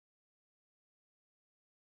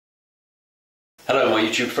Hello my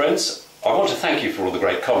YouTube friends. I want to thank you for all the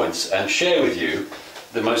great comments and share with you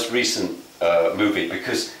the most recent movie,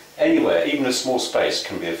 because anywhere, even a small space,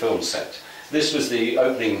 can be a film set. This was the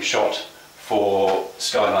opening shot for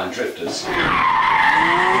Skyline Drifters.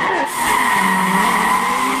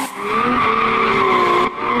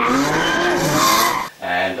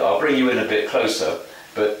 And I'll bring you in a bit closer,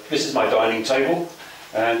 but this is my dining table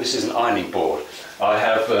and this is an ironing board. I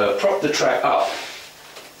have propped the track up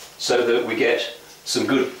so that we get some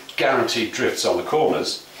good guaranteed drifts on the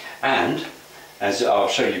corners, and as I'll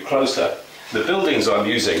show you closer, the buildings I'm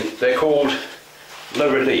using, they're called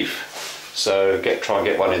low relief, so try and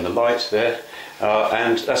get one in the light there,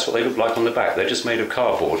 and that's what they look like on the back. They're just made of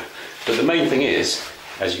cardboard, but the main thing is,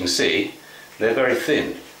 as you can see, they're very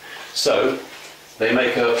thin, so they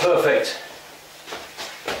make a perfect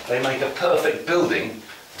building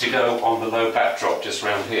to go on the low backdrop just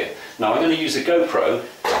around here. Now I'm going to use a GoPro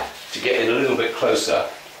to get in a little bit closer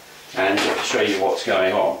and show you what's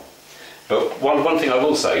going on. But one thing I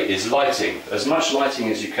will say is lighting. As much lighting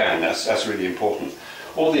as you can, that's really important.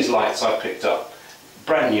 All these lights I picked up,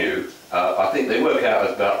 brand new. I think they work out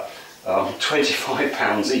at about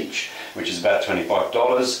 £25 each, which is about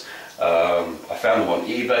 $25. I found them on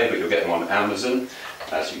eBay, but you'll get them on Amazon.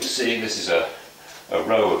 As you can see, this is a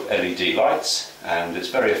row of LED lights, and it's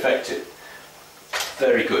very effective.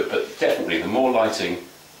 Very good, but definitely the more lighting,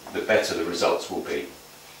 the better the results will be.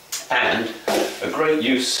 And a great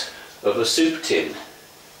use of a soup tin.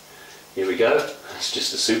 Here we go, it's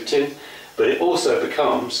just a soup tin, but it also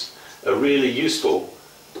becomes a really useful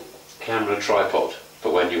camera tripod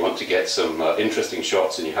for when you want to get some interesting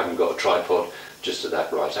shots and you haven't got a tripod just at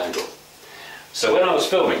that right angle. So when I was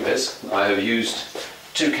filming this, I have used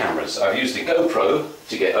two cameras. I've used the GoPro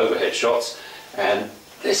to get overhead shots, and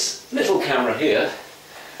this little camera here,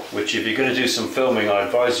 which if you're going to do some filming, I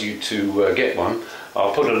advise you to get one.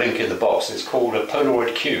 I'll put a link in the box. It's called a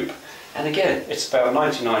Polaroid Cube, and again, it's about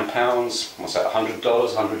 £99, what's that, $100,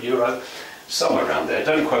 €100, somewhere around there.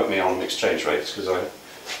 Don't quote me on exchange rates, because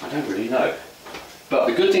I don't really know. But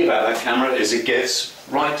the good thing about that camera is it gets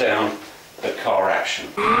right down at car action.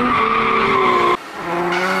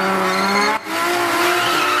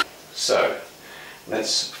 So,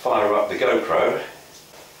 let's fire up the GoPro.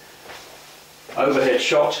 Overhead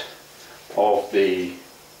shot of the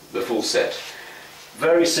full set.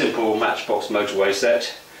 Very simple Matchbox motorway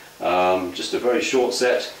set, just a very short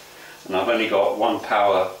set, and I've only got one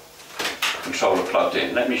power controller plugged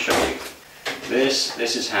in. Let me show you. This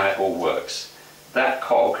is how it all works. That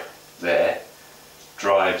cog there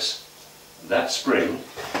drives that spring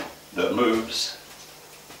that moves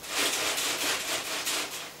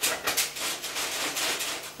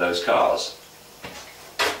those cars.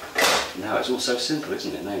 Now it's all so simple,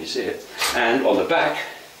 isn't it? Now you see it. And on the back,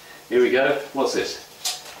 here we go. What's this?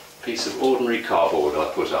 Piece of ordinary cardboard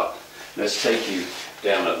I put up. Let's take you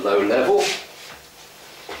down at low level.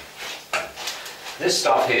 This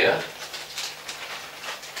stuff here,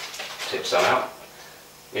 tip some out,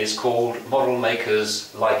 is called Model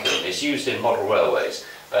Maker's Lichen. It's used in model railways,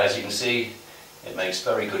 but as you can see, it makes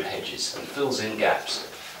very good hedges and fills in gaps.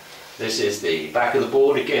 This is the back of the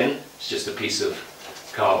board again. It's just a piece of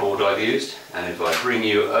cardboard I've used, and if I bring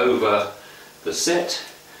you over the set,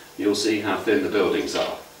 you'll see how thin the buildings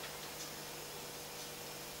are.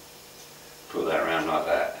 Put that around like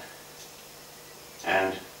that,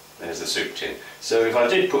 and there's the soup tin. So if I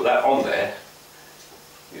did put that on there,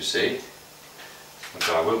 you see, which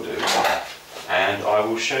I will do, and I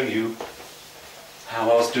will show you how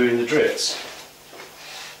I was doing the drifts.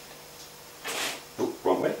 Oh,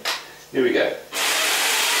 wrong way. Here we go.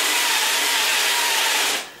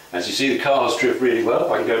 As you see, the cars drift really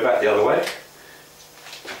well. I can go back the other way.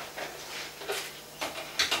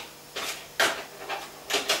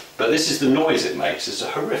 But this is the noise it makes. It's a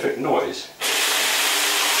horrific noise.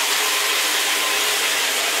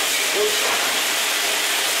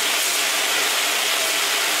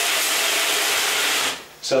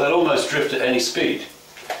 So they'll almost drift at any speed.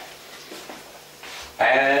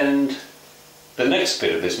 And the next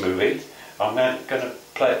bit of this movie, I'm now going to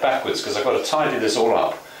play it backwards because I've got to tidy this all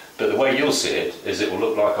up. But the way you'll see it is it will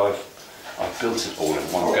look like I've built it all in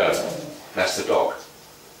one go. That's the dog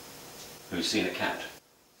who's seen a cat.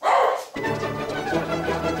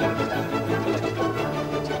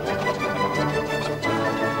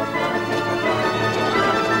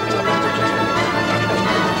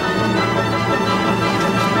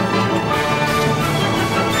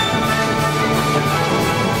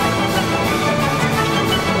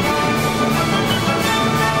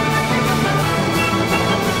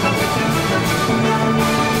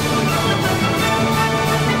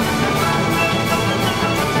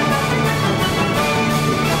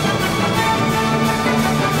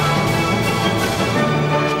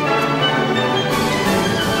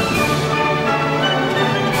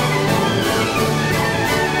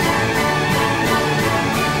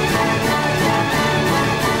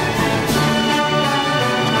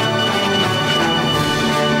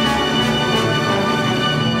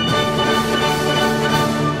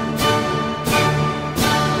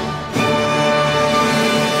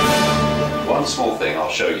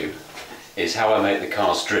 show you is how I make the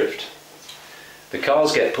cars drift. The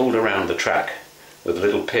cars get pulled around the track with a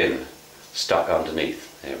little pin stuck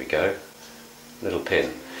underneath. There we go, little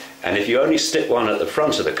pin. And if you only stick one at the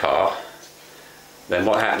front of the car, then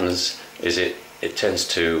what happens is it tends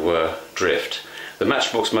to drift. The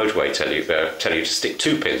Matchbox motorway tell you to stick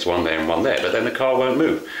 2 pins, one there and one there, but then the car won't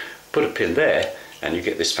move. Put a pin there and you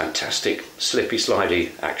get this fantastic slippy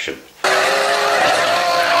slidey action.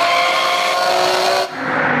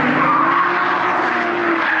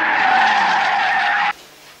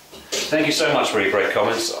 Thank you so much for your great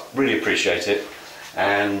comments, I really appreciate it.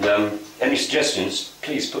 And any suggestions,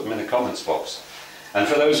 please put them in the comments box. And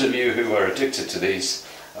for those of you who are addicted to these,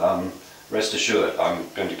 rest assured I'm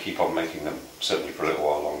going to keep on making them, certainly for a little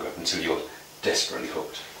while longer, until you're desperately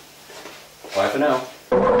hooked. Bye for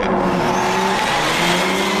now.